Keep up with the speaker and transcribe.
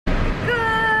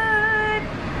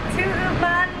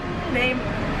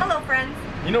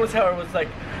You notice how I was like,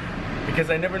 because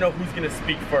I never know who's gonna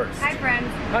speak first. Hi friends.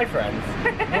 Hi friends.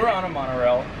 We're on a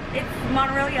monorail. It's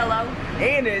monorail yellow.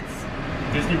 And it's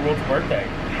Disney World's birthday.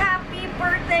 Happy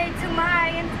birthday to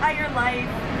my entire life.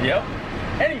 Yep.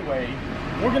 Anyway,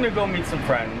 we're gonna go meet some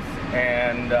friends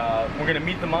and we're gonna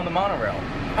meet them on the monorail.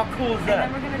 How cool is that?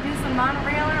 And then we're gonna do some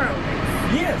monorail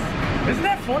aerobics. Yes. Isn't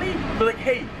that funny? We're like,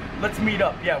 hey, let's meet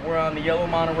up. Yeah, we're on the yellow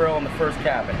monorail in the first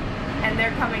cabin. And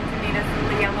they're coming to meet us in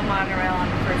the yellow monorail on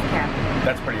the first cabin.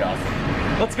 That's pretty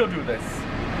awesome. Let's go do this.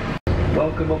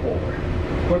 Welcome aboard.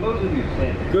 For those of you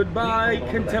standing, Goodbye,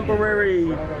 contemporary.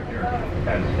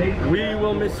 We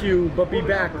will miss you, but be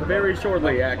back very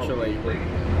shortly, actually.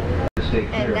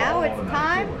 And now it's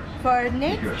time for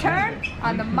Nate's turn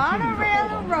on the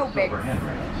monorail aerobics.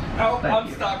 Oh, I'm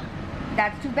stuck.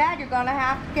 That's too bad. You're gonna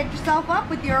have to get yourself up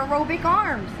with your aerobic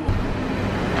arms.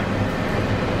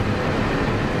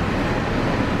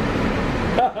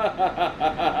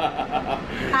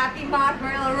 Happy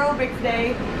monorail aerobics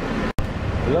day.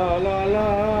 La la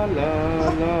la la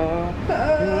la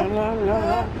la la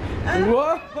la.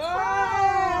 Whoa!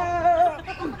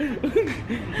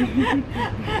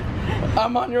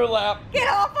 I'm on your lap. Get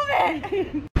off of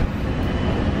it!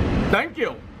 Thank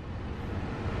you.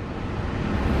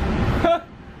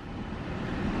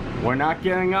 We're not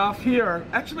getting off here.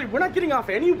 Actually, we're not getting off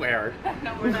anywhere.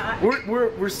 No, we're not.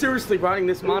 We're seriously riding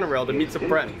this monorail to meet some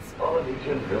friends.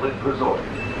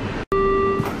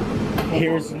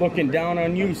 Here's looking down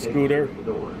on you, Scooter.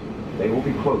 They will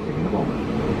be closing in a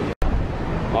moment.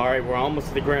 All right, we're almost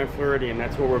to the Grand Floridian.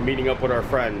 That's where we're meeting up with our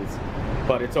friends.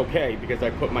 But it's okay because I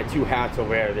put my 2 hats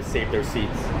over there to save their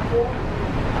seats.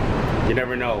 You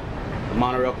never know. The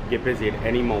monorail could get busy at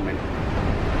any moment.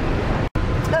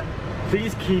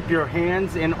 Please keep your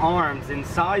hands and arms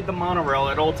inside the monorail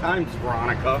at all times,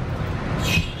 Veronica.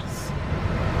 Jeez.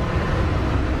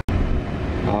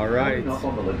 All right.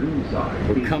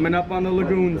 We're coming up on the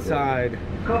lagoon side.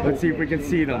 Let's see if we can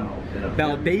see them.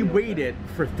 Now, they waited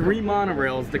for 3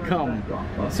 monorails to come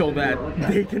so that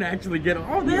they can actually get...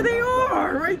 Oh, there they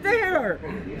are! Right there!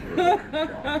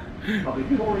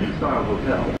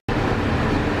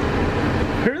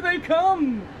 Here they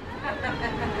come!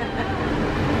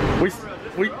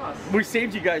 We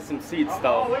saved you guys some seats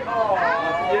though.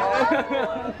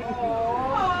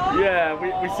 Yeah,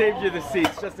 we saved you the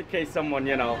seats just in case someone,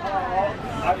 you know.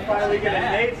 I'm finally getting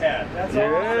a Nate's hat. That's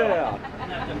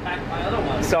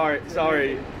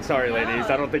awesome. Sorry,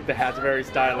 ladies. I don't think the hat's very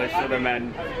stylish for the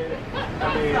men.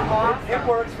 I mean, it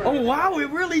works for Oh wow, it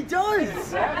really does.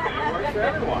 Exactly, it works for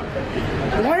everyone.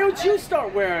 Why don't you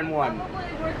start wearing one?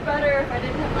 Probably would work better if I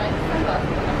didn't have my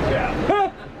sunglasses. Yeah.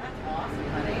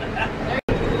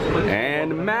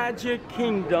 And Magic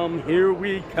Kingdom, here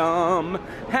we come.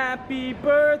 Happy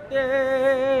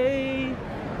birthday!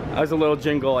 That was a little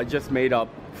jingle I just made up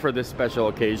for this special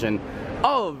occasion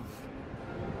of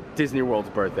Disney World's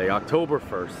birthday, October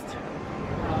 1st.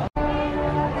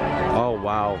 Oh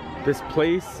wow, this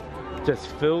place just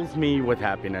fills me with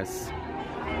happiness.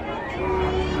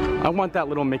 I want that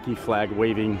little Mickey flag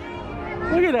waving.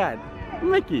 Look at that,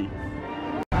 Mickey.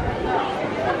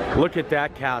 Look at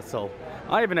that castle.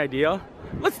 I have an idea.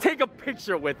 Let's take a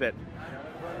picture with it.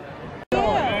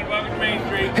 Welcome to Main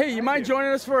Street. Hey, you mind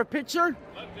joining us for a picture?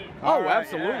 Oh,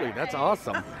 absolutely. Yeah. That's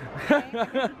awesome.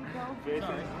 I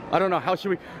don't know. How should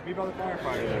we?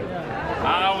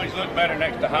 I always look better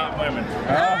next to hot women.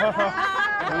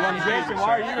 Jason,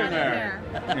 why are you in there?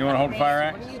 You want to hold the fire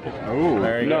axe? Oh,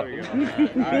 there you go.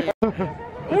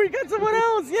 We got someone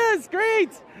else. Yes,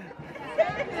 great.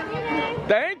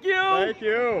 Thank you. Thank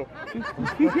you.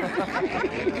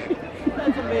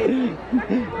 That's amazing.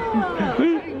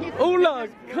 Ola,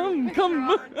 come.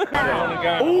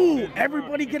 Oh,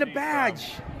 everybody get a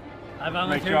badge.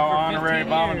 Make y'all honorary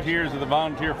volunteers of the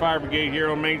Volunteer Fire Brigade here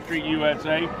on Main Street,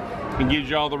 USA. And gives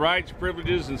you all the rights,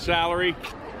 privileges, and salary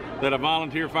that a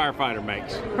volunteer firefighter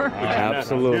makes.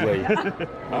 Absolutely.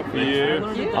 Up for you.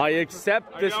 I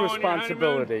accept this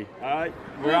responsibility.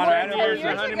 We're on our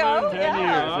anniversary honeymoon, 10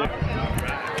 years.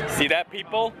 See that,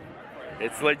 people?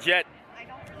 It's legit.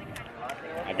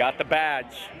 I got the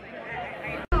badge.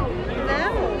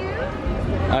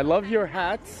 I love your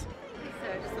hats.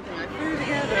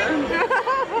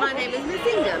 My name is Miss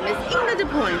Inga de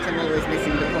Point. I'm always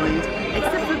missing the point.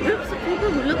 Except for groups of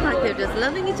people who look like they're just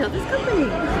loving each other's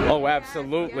company. Oh,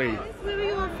 absolutely. Where are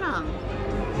you all from?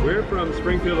 We're from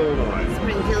Springfield, Illinois.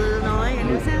 Springfield, Illinois, and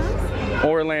yourselves?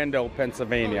 Orlando,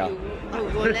 Pennsylvania. Oh,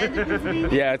 Orlando, Pennsylvania?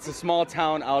 Yeah, it's a small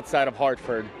town outside of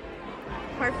Hartford,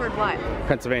 Hartford what?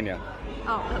 Pennsylvania.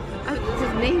 Oh.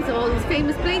 Just names of all these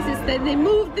famous places, then they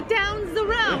moved the towns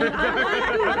around.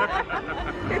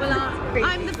 Well,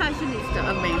 I'm the fashionista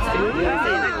of Main Street.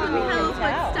 I couldn't help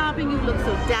but stopping. You look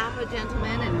so dapper,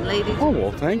 gentlemen and ladies. Oh,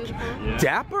 well, thank you.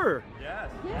 Dapper.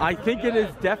 I think it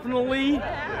is definitely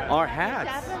our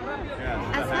hats.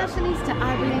 As fashionista,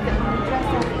 I believe that when we dress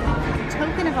up, it's a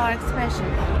token of our expression.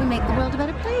 We make the world a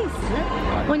better place.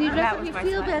 When you dress up, you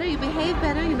feel better, you behave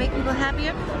better, you make people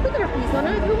happier. Look at our peace on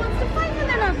earth. Who wants to fight when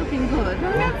they're not looking good?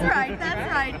 That's right,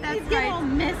 that's right, that's You get all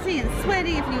messy and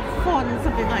sweaty if you fought in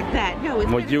something like that. No, it's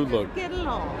Well, better you to look- get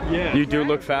along. Yeah. You do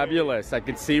look fabulous. I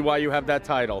can see why you have that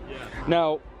title.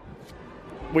 Now,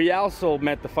 we also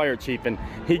met the fire chief, and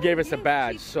he gave us a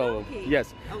badge. Chief So, Smokey.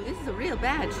 yes. Oh, this is a real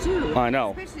badge too. I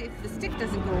know. Especially if the stick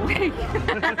doesn't go away.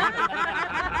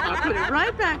 I'll put it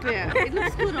right back there. It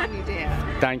looks good on you, dear.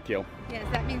 Thank you. Yes,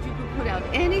 that means you can put out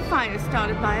any fire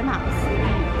started by a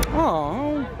mouse.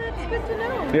 Oh, That's good to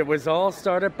know. it was all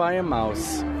started by a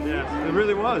mouse. Yeah, it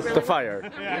really was. The fire.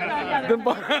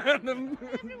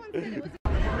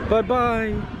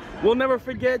 Bye-bye. We'll never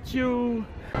forget you.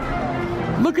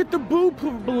 Look at the boo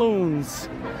balloons.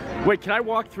 Wait, can I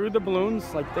walk through the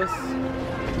balloons like this?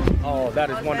 Oh, that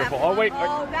is wonderful. Oh, wait.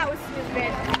 Oh, that was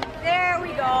stupid. There we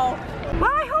go.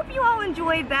 Well, I hope you all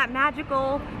enjoyed that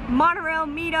magical monorail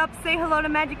meetup. Say hello to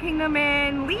Magic Kingdom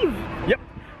and leave. Yep.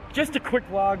 Just a quick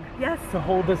vlog. Yes. To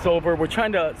hold this over. We're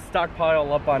trying to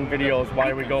stockpile up on videos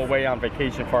while we go away on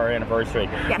vacation for our anniversary.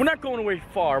 Yes. We're not going away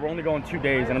far. We're only going 2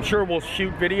 days, and I'm sure we'll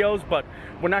shoot videos, but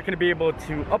we're not going to be able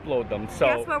to upload them. So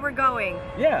Guess where we're going?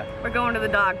 yeah, We're going to the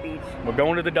dog beach. we're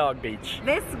going to the dog beach.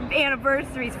 This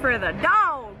anniversary's for the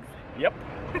dogs. Yep.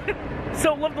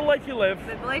 So live the life you live.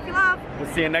 Live the life you love.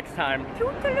 We'll see you next time.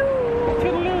 Toodaloo.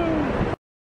 Toodaloo.